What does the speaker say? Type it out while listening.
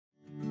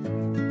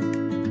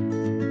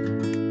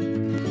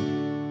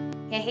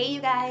Hey you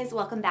guys,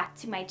 welcome back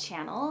to my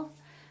channel.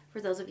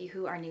 For those of you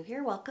who are new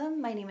here, welcome.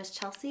 My name is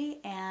Chelsea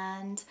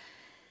and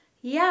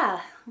yeah,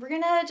 we're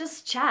gonna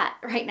just chat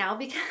right now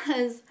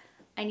because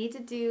I need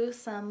to do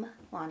some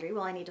laundry.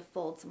 Well, I need to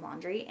fold some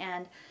laundry,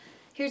 and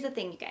here's the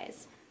thing, you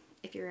guys.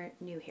 If you're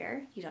new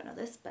here, you don't know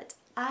this, but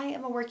I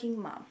am a working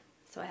mom.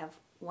 So I have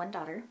one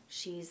daughter.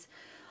 She's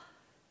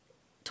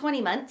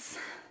 20 months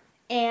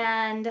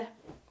and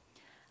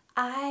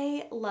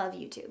I love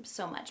YouTube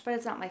so much, but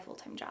it's not my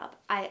full-time job.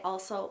 I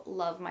also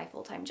love my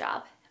full-time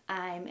job.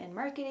 I'm in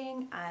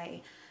marketing.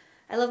 I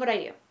love what I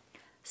do.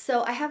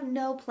 So I have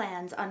no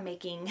plans on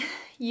making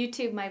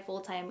YouTube my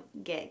full-time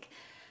gig,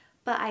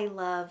 but I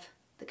love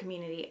the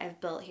community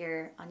I've built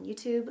here on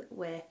YouTube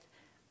with,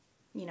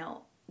 you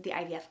know, the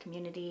IVF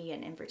community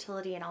and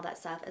infertility and all that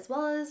stuff, as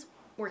well as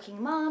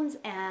working moms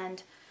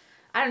and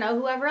I don't know,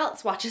 whoever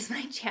else watches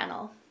my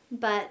channel.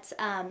 But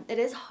it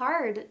is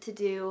hard to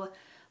do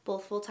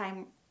both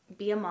full-time,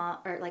 be a mom,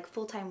 or like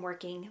full-time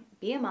working,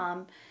 be a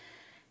mom,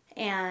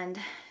 and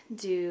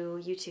do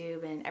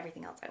YouTube and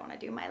everything else I want to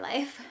do in my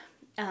life.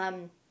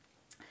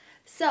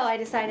 So I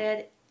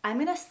decided I'm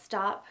gonna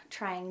stop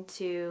trying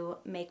to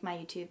make my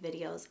YouTube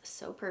videos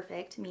so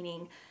perfect,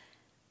 meaning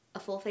a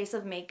full face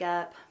of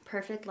makeup,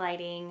 perfect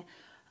lighting,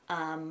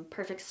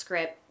 perfect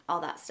script, all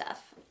that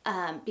stuff,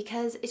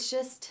 because it's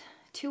just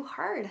too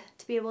hard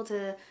to be able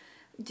to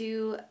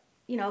do,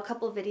 you know, a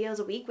couple of videos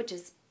a week, which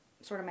is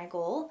sort of my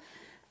goal.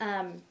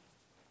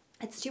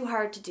 It's too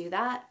hard to do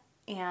that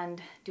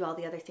and do all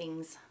the other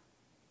things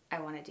I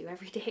want to do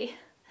every day.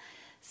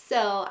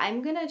 So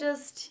I'm gonna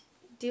just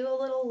do a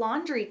little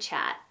laundry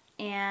chat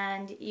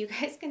and you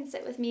guys can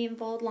sit with me and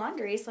fold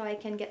laundry so I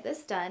can get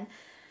this done.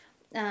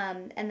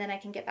 And then I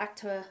can get back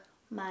to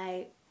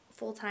my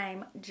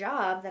full-time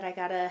job that I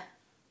gotta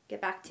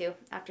get back to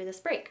after this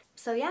break.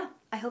 So yeah,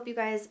 I hope you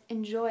guys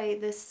enjoy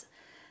this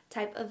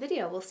type of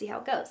video. We'll see how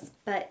it goes.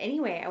 But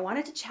anyway, I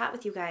wanted to chat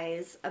with you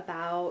guys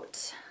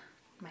about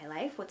my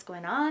life, what's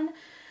going on.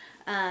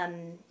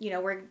 You know,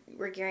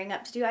 we're gearing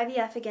up to do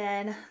IVF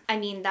again. I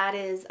mean, that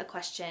is a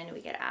question we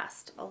get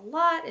asked a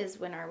lot, is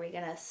when are we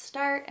gonna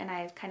start? And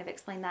I've kind of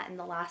explained that in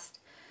the last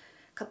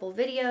couple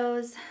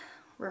videos.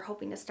 We're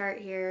hoping to start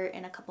here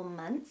in a couple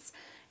months.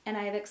 And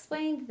I've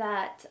explained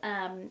that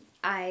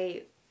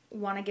I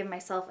want to give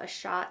myself a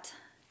shot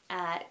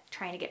at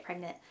trying to get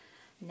pregnant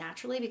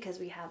naturally because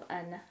we have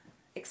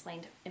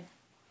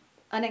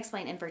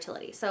unexplained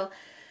infertility. So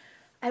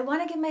I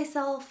want to give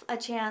myself a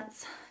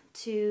chance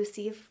to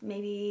see if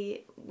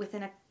maybe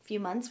within a few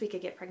months we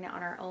could get pregnant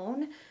on our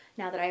own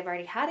now that I've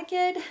already had a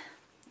kid.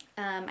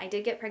 I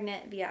did get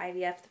pregnant via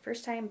IVF the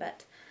first time,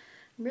 but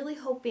I'm really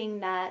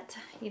hoping that,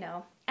 you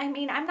know, I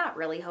mean, I'm not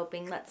really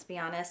hoping, let's be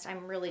honest.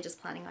 I'm really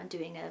just planning on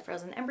doing a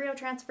frozen embryo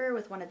transfer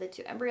with one of the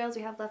 2 embryos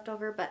we have left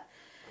over, but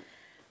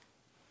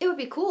it would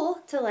be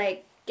cool to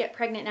like get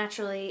pregnant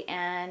naturally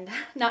and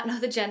not know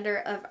the gender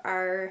of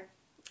our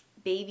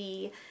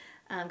baby,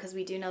 because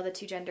we do know the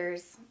 2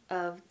 genders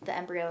of the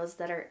embryos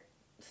that are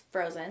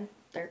frozen.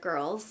 They're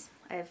girls.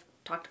 I've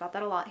talked about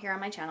that a lot here on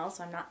my channel,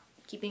 so I'm not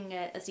keeping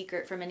it a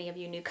secret from any of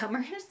you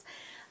newcomers.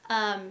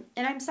 And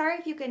I'm sorry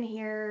if you can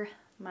hear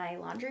my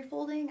laundry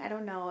folding. I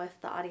don't know if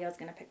the audio is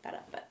going to pick that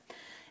up, but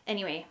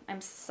anyway,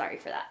 I'm sorry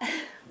for that.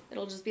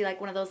 It'll just be like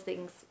one of those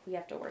things we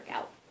have to work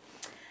out.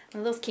 One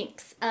of those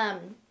kinks.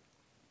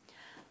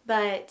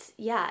 But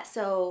yeah,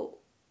 so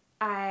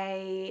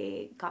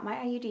I got my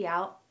IUD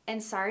out,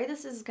 and sorry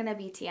this is gonna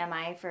be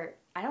TMI for,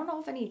 I don't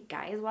know if any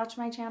guys watch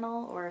my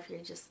channel or if you're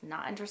just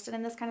not interested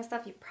in this kind of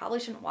stuff. You probably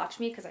shouldn't watch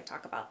me because I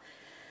talk about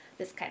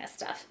this kind of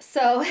stuff.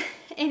 So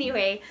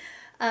anyway,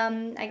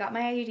 I got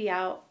my IUD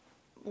out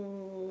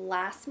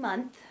last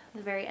month,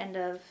 the very end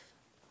of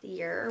the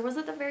year, or was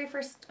it the very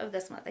first of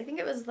this month? I think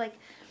it was like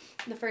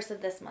the first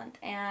of this month.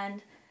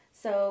 And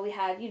so we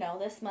had, you know,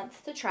 this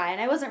month to try, and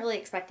I wasn't really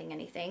expecting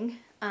anything.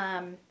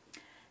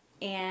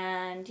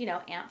 And, you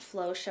know, Aunt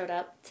Flo showed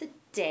up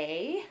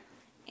today,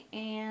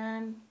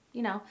 and,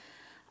 you know,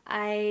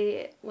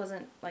 I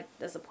wasn't, like,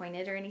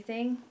 disappointed or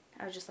anything.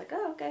 I was just like,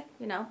 oh, okay,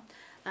 you know,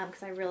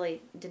 because I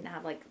really didn't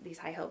have, like, these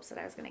high hopes that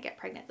I was going to get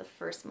pregnant the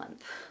first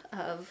month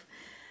of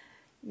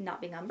not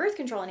being on birth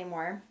control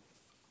anymore.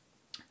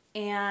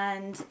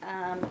 And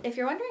if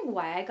you're wondering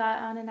why I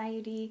got on an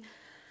IUD,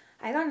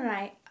 I got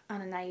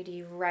on an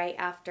IUD right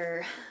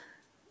after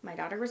my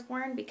daughter was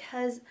born,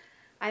 because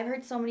I've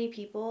heard so many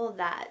people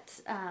that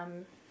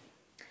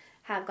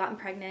have gotten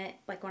pregnant.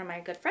 Like one of my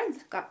good friends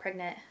got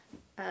pregnant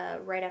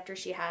right after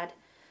she had,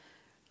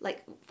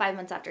 like 5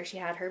 months after she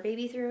had her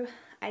baby through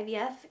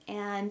IVF.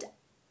 And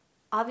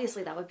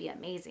obviously that would be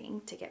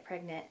amazing to get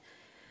pregnant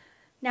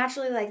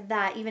naturally like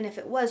that, even if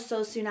it was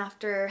so soon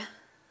after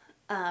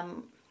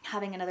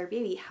having another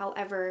baby.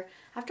 However,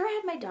 after I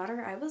had my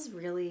daughter, I was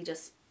really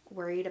just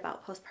worried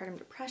about postpartum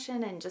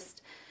depression, and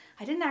just,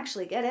 I didn't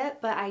actually get it,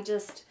 but I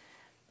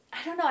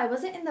don't know, I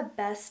wasn't in the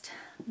best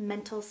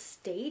mental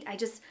state. I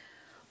just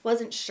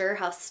wasn't sure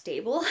how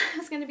stable I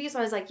was going to be. So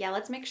I was like, yeah,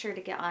 let's make sure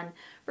to get on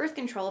birth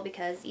control,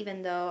 because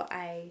even though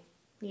I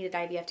needed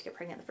IVF to get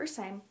pregnant the first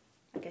time,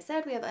 like I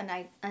said, we have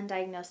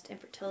undiagnosed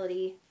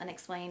infertility,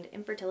 unexplained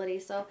infertility.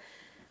 So,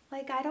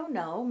 like, I don't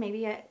know.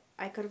 Maybe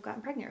I could have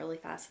gotten pregnant really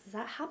fast.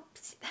 That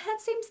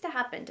seems to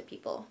happen to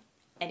people.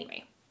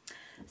 Anyway,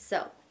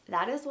 so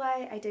that is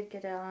why I did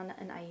get on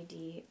an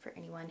IUD, for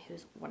anyone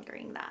who's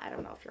wondering that. I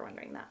don't know if you're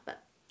wondering that,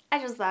 but I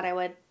just thought I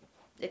would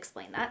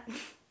explain that.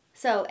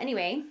 So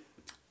anyway,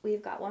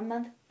 we've got 1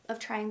 month of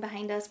trying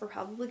behind us. We're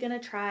probably going to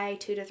try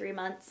 2 to 3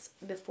 months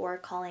before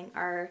calling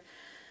our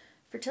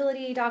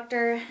fertility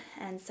doctor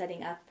and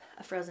setting up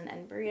a frozen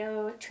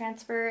embryo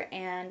transfer.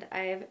 And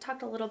I've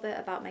talked a little bit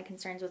about my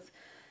concerns with,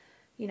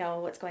 you know,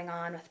 what's going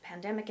on with the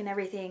pandemic and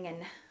everything.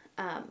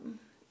 And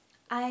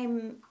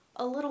I'm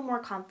a little more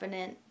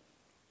confident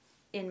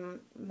in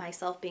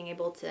myself being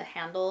able to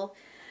handle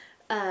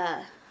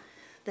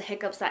the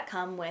hiccups that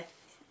come with,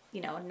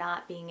 you know,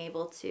 not being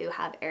able to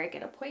have Eric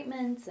at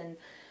appointments, and,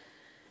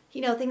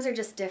 you know, things are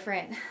just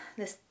different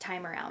this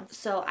time around.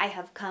 So I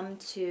have come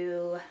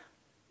to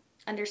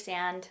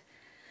understand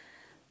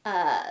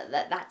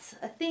that that's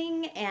a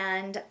thing,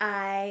 and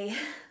I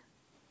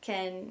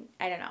don't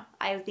know,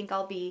 I think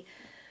I'll be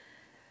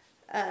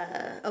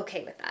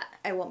okay with that.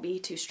 I won't be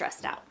too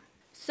stressed out.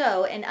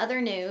 So in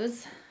other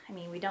news, I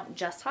mean, we don't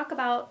just talk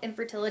about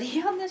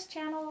infertility on this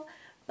channel,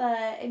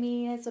 but I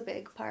mean, it's a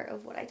big part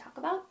of what I talk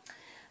about.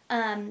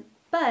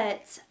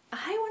 But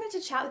I wanted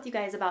to chat with you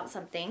guys about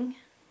something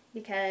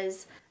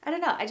because, I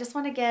don't know, I just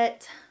want to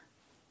get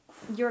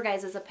your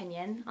guys'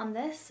 opinion on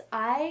this.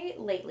 I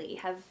lately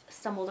have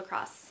stumbled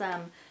across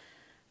some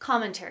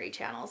commentary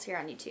channels here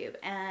on YouTube,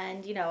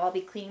 and, you know, I'll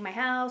be cleaning my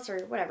house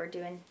or whatever,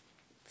 doing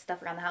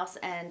stuff around the house,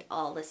 and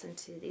I'll listen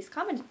to these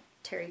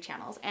commentary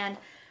channels, and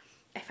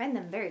I find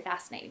them very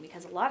fascinating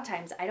because a lot of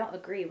times I don't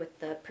agree with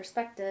the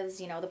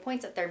perspectives, you know, the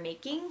points that they're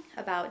making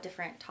about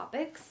different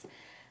topics. And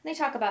they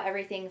talk about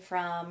everything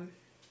from,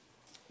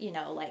 you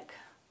know, like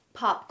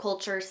pop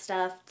culture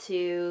stuff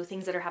to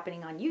things that are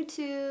happening on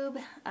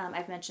YouTube.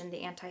 I've mentioned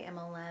the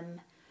anti-MLM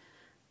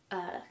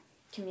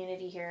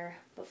community here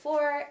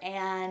before,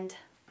 and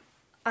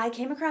I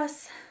came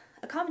across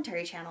a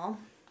commentary channel,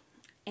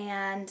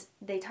 and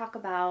they talk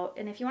about,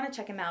 and if you want to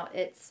check them out,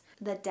 it's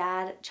the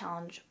Dad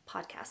Challenge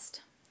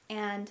podcast.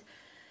 And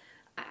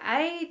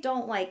I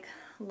don't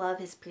love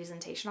his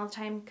presentation all the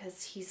time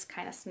because he's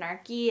kind of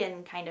snarky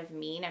and kind of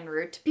mean and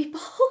rude to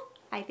people,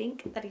 I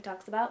think, that he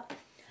talks about.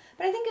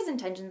 But I think his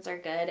intentions are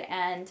good.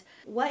 And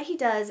what he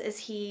does is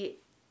he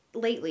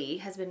lately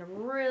has been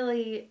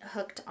really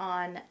hooked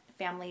on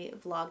family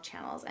vlog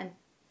channels and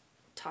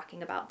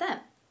talking about them.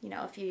 You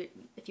know, if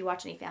you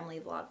watch any family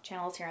vlog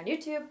channels here on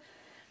YouTube,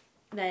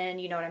 then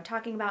you know what I'm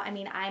talking about. I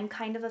mean, I'm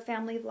kind of a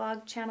family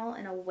vlog channel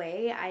in a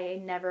way. I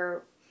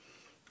never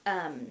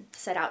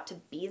set out to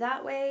be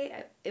that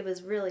way. It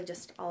was really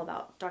just all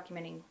about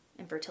documenting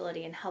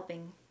infertility and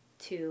helping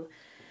to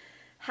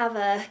have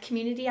a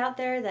community out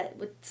there that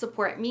would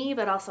support me,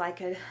 but also I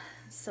could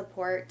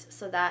support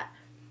so that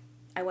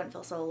I wouldn't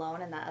feel so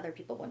alone and that other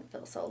people wouldn't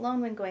feel so alone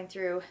when going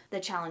through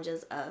the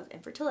challenges of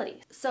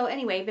infertility. So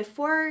anyway,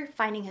 before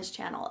finding his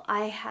channel,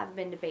 I have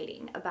been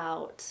debating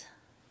about,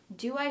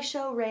 do I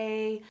show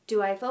Ray?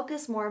 Do I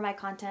focus more of my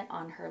content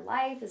on her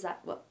life? Is that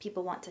what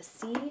people want to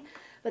see?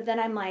 But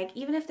then I'm like,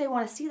 even if they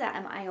want to see that,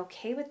 am I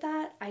okay with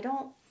that? I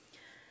don't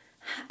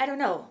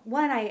know.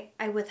 One,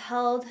 I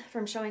withheld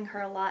from showing her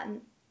a lot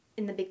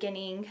in the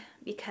beginning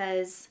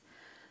because,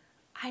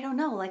 I don't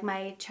know, like,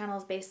 my channel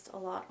is based a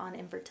lot on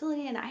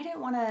infertility, and I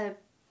didn't want to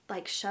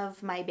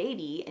shove my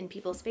baby in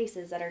people's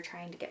faces that are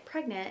trying to get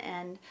pregnant,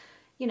 and,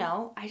 you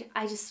know,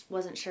 I just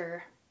wasn't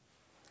sure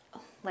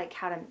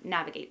how to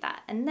navigate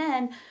that. And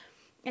then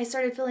I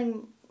started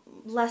feeling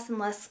less and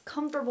less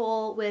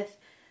comfortable with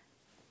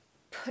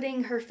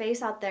putting her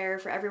face out there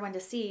for everyone to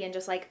see and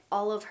just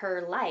all of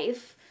her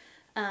life,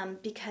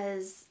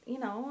 because, you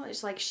know,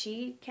 it's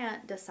she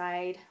can't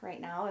decide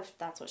right now if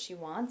that's what she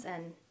wants,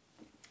 and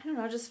I don't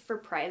know, just for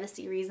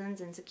privacy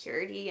reasons and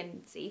security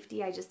and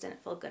safety, I just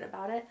didn't feel good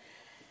about it.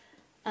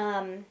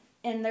 And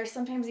there's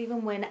sometimes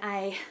even when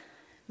I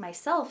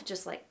myself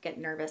just get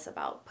nervous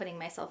about putting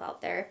myself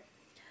out there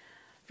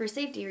for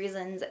safety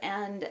reasons,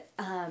 and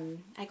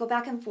I go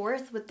back and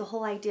forth with the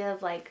whole idea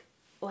of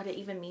what it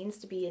even means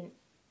to be an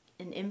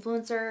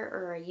influencer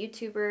or a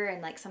YouTuber,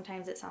 and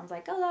sometimes it sounds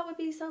like, oh, that would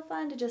be so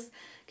fun to just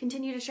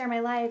continue to share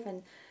my life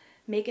and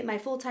make it my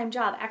full-time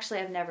job. Actually,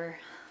 I've never,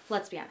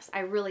 let's be honest, I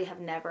really have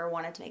never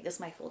wanted to make this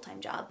my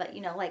full-time job, but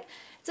you know,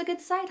 it's a good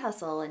side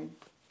hustle, and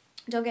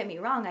don't get me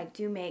wrong, I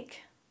do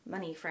make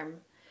money from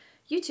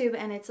YouTube,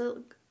 and it's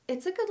a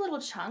good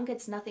little chunk.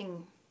 It's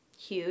nothing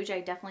huge.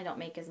 I definitely don't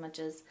make as much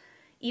as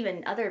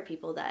even other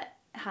people that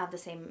have the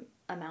same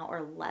amount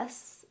or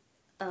less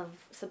of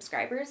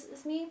subscribers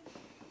as me.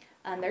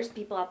 There's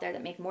people out there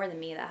that make more than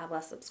me that have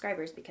less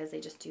subscribers because they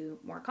just do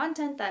more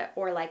content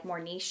or more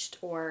niched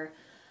or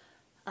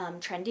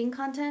trending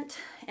content.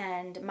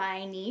 And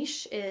my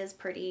niche is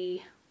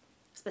pretty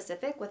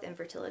specific with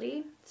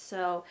infertility,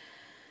 so,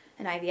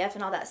 and IVF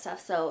and all that stuff.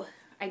 So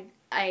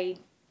I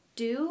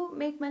do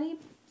make money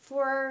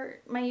for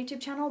my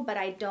YouTube channel, but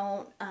I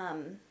don't,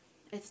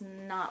 it's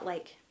not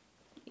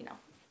you know,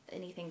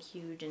 anything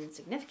huge and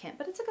significant,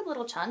 but it's a good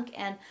little chunk.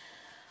 And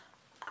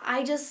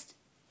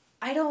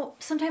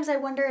sometimes I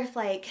wonder if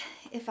like,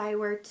 if I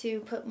were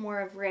to put more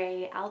of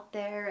Ray out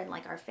there and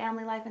like our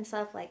family life and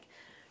stuff, like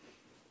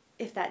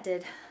if that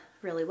did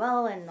really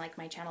well and like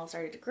my channel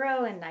started to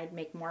grow and I'd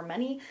make more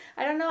money.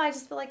 I don't know. I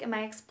just feel like, am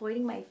I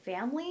exploiting my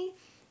family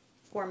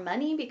for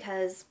money?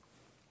 Because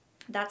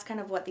that's kind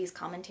of what these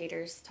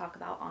commentators talk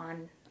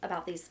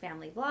about these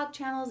family vlog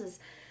channels, is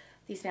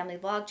these family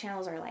vlog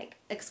channels are like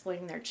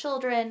exploiting their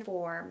children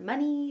for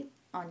money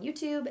on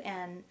YouTube.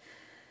 And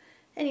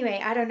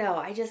anyway, I don't know.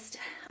 I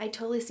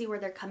totally see where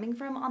they're coming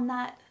from on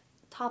that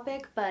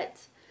topic, but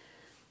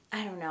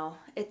I don't know.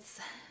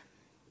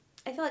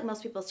 I feel like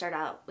most people start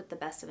out with the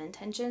best of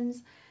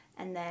intentions,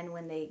 and then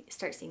when they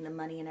start seeing the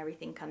money and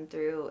everything come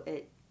through,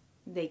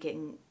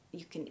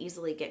 you can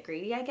easily get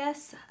greedy, I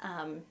guess.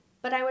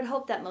 But I would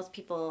hope that most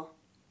people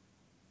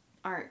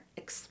aren't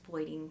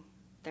exploiting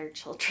their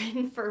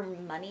children for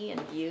money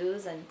and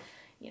views and,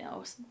 you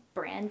know,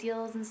 brand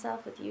deals and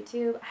stuff with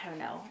YouTube. I don't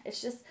know.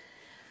 It's just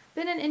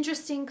been an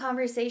interesting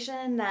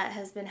conversation that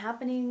has been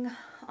happening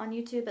on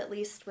YouTube, at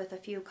least with a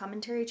few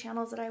commentary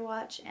channels that I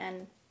watch.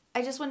 And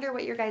I just wonder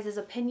what your guys'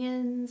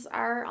 opinions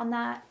are on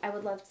that. I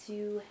would love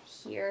to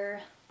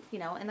hear, you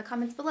know, in the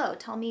comments below.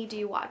 Tell me, do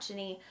you watch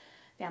any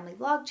family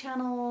vlog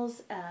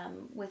channels?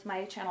 With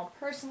my channel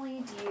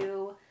personally, do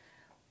you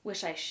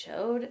wish I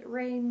showed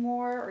Ray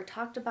more or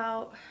talked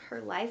about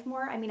her life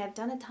more? I mean, I've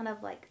done a ton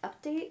of like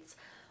updates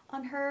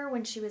on her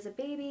when she was a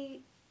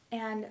baby,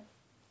 and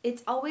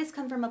it's always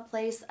come from a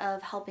place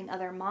of helping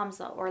other moms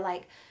though, or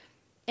like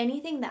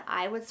anything that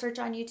I would search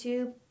on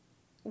YouTube,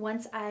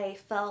 once I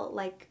felt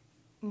like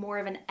more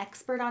of an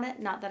expert on it,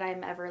 not that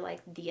I'm ever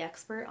like the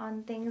expert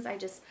on things, I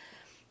just,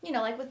 you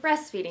know, like with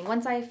breastfeeding,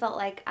 once I felt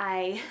like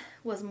I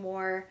was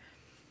more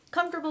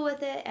comfortable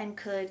with it and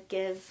could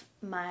give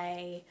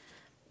my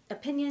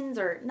opinions,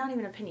 or not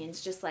even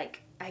opinions, just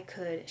like I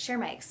could share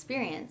my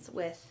experience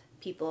with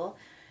people,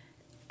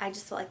 I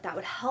just felt like that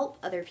would help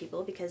other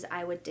people, because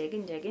I would dig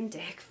and dig and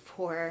dig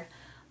for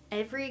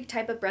every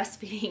type of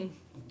breastfeeding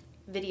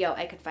video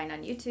I could find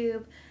on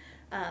YouTube.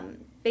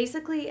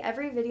 Basically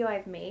every video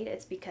I've made,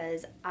 it's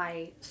because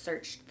I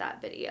searched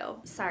that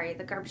video. Sorry,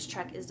 the garbage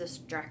truck is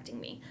distracting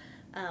me.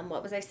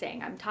 What was I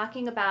saying? I'm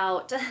talking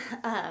about,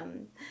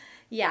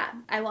 yeah,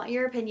 I want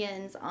your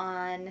opinions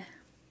on,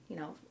 you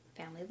know,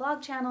 family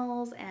vlog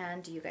channels,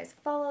 and do you guys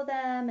follow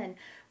them, and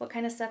what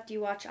kind of stuff do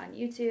you watch on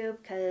YouTube?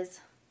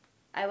 Because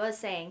I was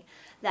saying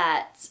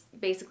that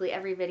basically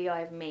every video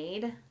I've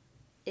made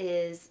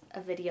is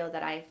a video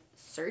that I've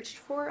searched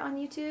for on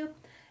YouTube.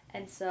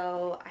 And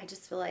so I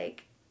just feel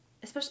like,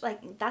 especially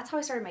like, that's how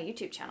I started my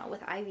YouTube channel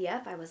with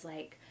IVF. I was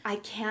like, I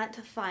can't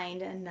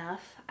find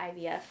enough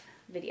IVF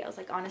videos.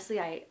 Like honestly,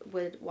 I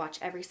would watch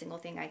every single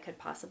thing I could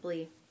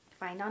possibly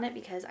find on it,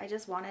 because I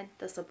just wanted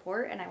the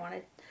support, and I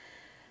wanted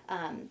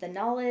the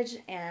knowledge,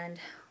 and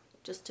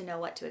just to know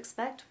what to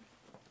expect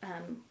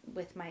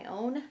with my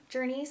own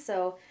journey.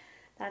 So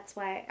that's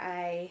why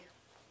I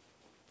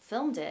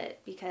filmed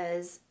it,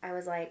 because I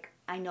was like,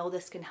 I know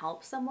this can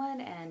help someone.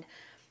 And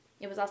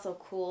it was also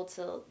cool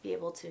to be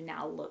able to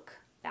now look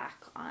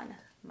back on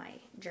my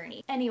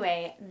journey.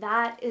 Anyway,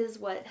 that is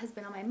what has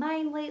been on my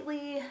mind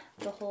lately,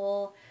 the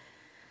whole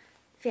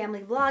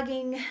family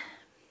vlogging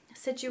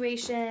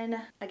situation.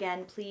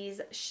 Again,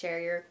 please share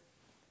your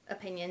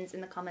opinions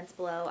in the comments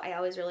below. I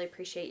always really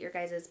appreciate your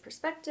guys'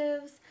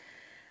 perspectives.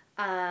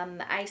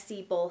 I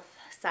see both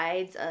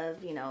sides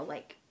of, you know,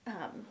 like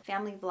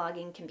family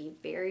vlogging can be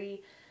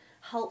very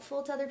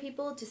helpful to other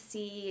people to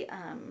see,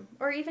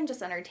 or even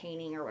just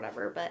entertaining or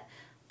whatever, but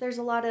there's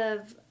a lot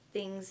of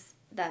things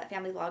that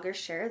family vloggers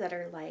share that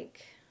are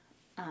like,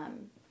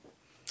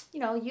 you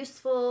know,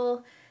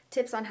 useful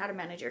tips on how to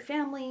manage your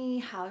family,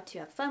 how to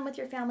have fun with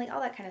your family,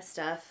 all that kind of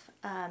stuff.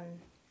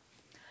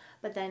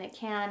 But then it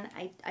can,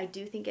 I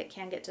do think it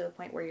can get to a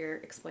point where you're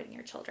exploiting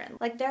your children.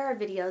 Like there are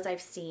videos I've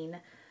seen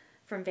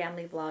from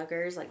family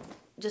vloggers, like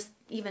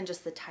even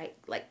just the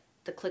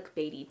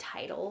clickbaity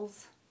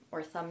titles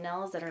or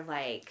thumbnails that are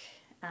like,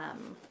 I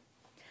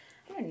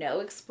don't know,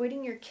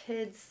 exploiting your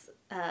kids'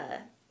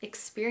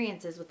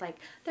 experiences with like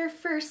their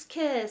first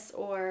kiss,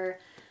 or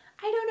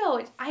I don't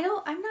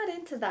know, I'm not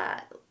into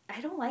that.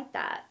 I don't like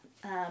that.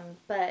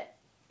 But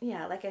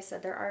yeah, like I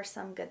said, there are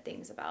some good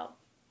things about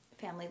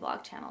family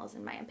vlog channels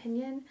in my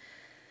opinion.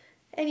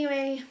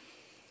 Anyway,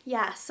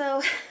 yeah,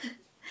 so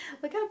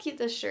look how cute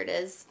this shirt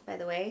is, by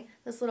the way,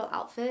 this little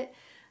outfit.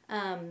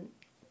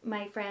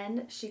 My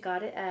friend, she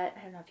got it at,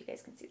 I don't know if you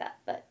guys can see that,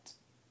 but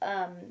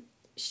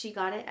she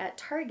got it at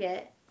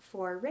Target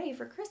for Ray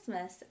for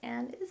Christmas,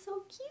 and it's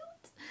so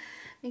cute.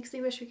 Makes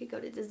me wish we could go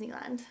to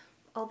Disneyland.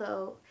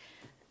 Although,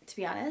 to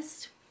be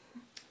honest,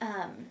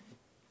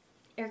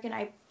 Eric and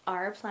I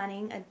are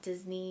planning a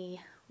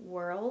Disney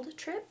World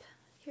trip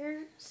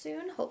here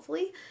soon,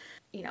 hopefully.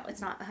 You know,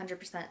 it's not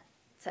 100%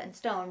 set in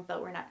stone,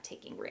 but we're not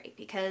taking Ray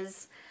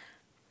because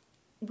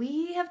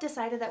we have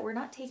decided that we're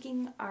not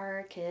taking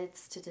our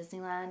kids to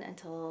Disneyland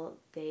until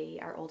they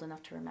are old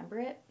enough to remember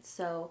it.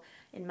 So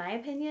in my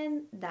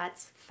opinion,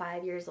 that's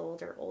 5 years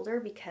old or older,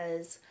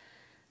 because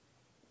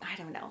I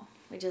don't know,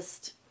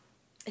 it's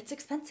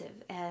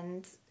expensive,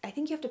 and I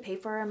think you have to pay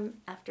for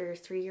them after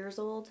 3 years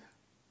old,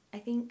 I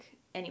think.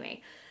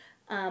 Anyway,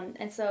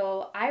 and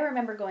so I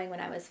remember going when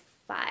I was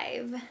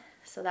 5,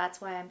 so that's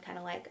why I'm kind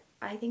of like,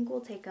 I think we'll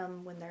take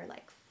them when they're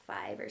like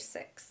 5 or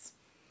 6.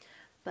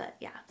 But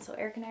yeah, so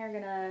Eric and I are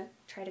gonna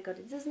try to go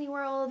to Disney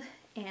World,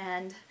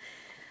 and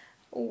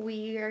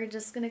we are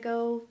just gonna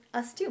go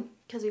us two,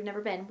 because we've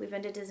never been. We've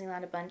been to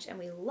Disneyland a bunch and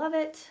we love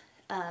it.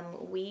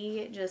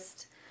 We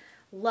just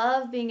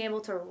love being able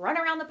to run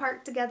around the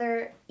park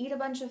together, eat a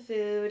bunch of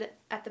food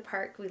at the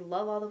park. We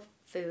love all the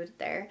food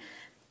there.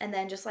 And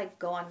then just like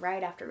go on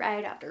ride after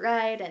ride after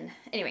ride. And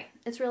anyway,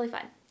 it's really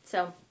fun.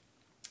 So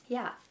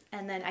yeah,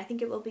 and then I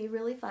think it will be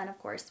really fun, of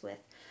course, with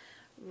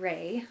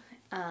Ray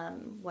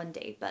one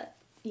day. But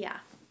yeah,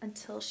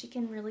 until she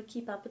can really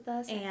keep up with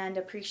us and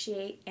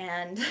appreciate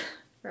and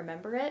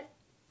remember it,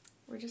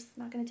 we're just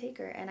not going to take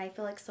her. And I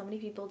feel like so many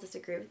people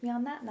disagree with me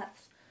on that, and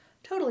that's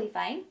totally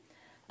fine.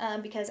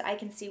 Because I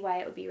can see why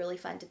it would be really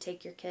fun to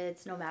take your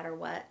kids no matter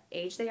what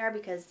age they are,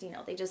 because, you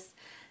know,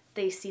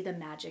 they see the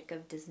magic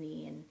of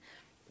Disney, and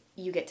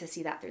you get to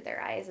see that through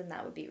their eyes, and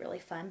that would be really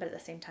fun. But at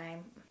the same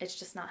time, it's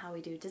just not how we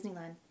do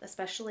Disneyland,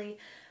 especially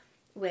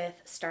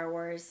with Star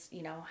Wars,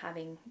 you know,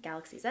 having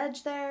Galaxy's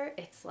Edge there.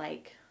 It's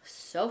like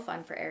so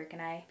fun for Eric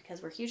and I,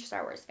 because we're huge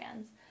Star Wars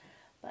fans.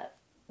 But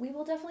we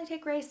will definitely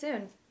take Ray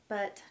soon,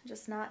 but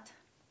just not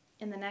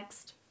in the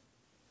next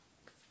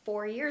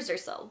 4 years or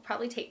so. We'll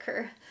probably take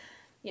her,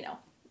 you know,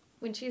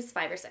 when she's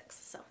 5 or 6.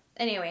 So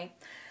anyway,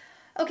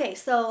 okay,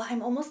 so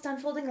I'm almost done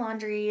folding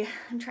laundry.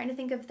 I'm trying to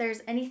think if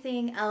there's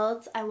anything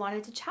else I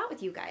wanted to chat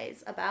with you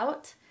guys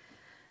about.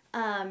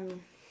 I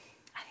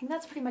think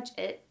that's pretty much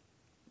it.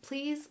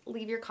 Please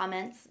leave your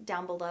comments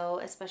down below,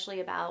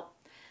 especially about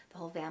the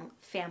whole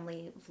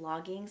family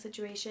vlogging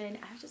situation.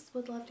 I just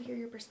would love to hear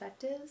your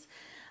perspectives.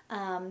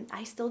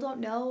 I still don't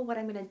know what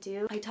I'm gonna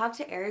do. I talked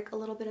to Eric a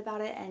little bit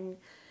about it, and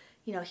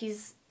you know,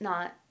 he's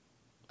not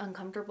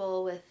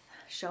uncomfortable with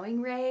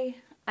showing Ray.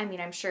 I mean,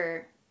 I'm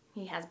sure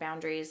he has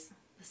boundaries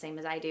the same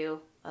as I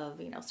do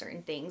of, you know,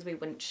 certain things we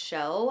wouldn't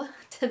show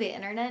to the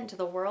internet and to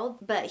the world,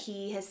 but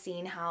he has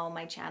seen how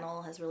my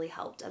channel has really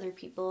helped other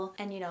people,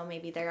 and you know,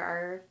 maybe there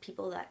are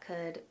people that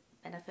could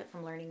benefit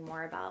from learning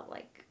more about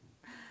like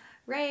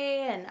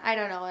Ray and, I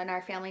don't know, and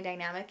our family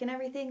dynamic and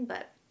everything.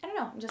 But I don't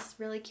know, I'm just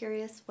really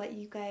curious what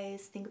you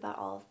guys think about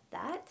all of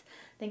that.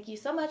 Thank you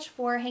so much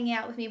for hanging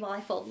out with me while I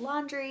fold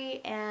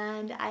laundry,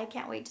 and I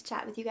can't wait to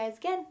chat with you guys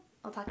again.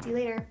 I'll talk to you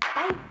later.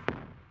 Bye!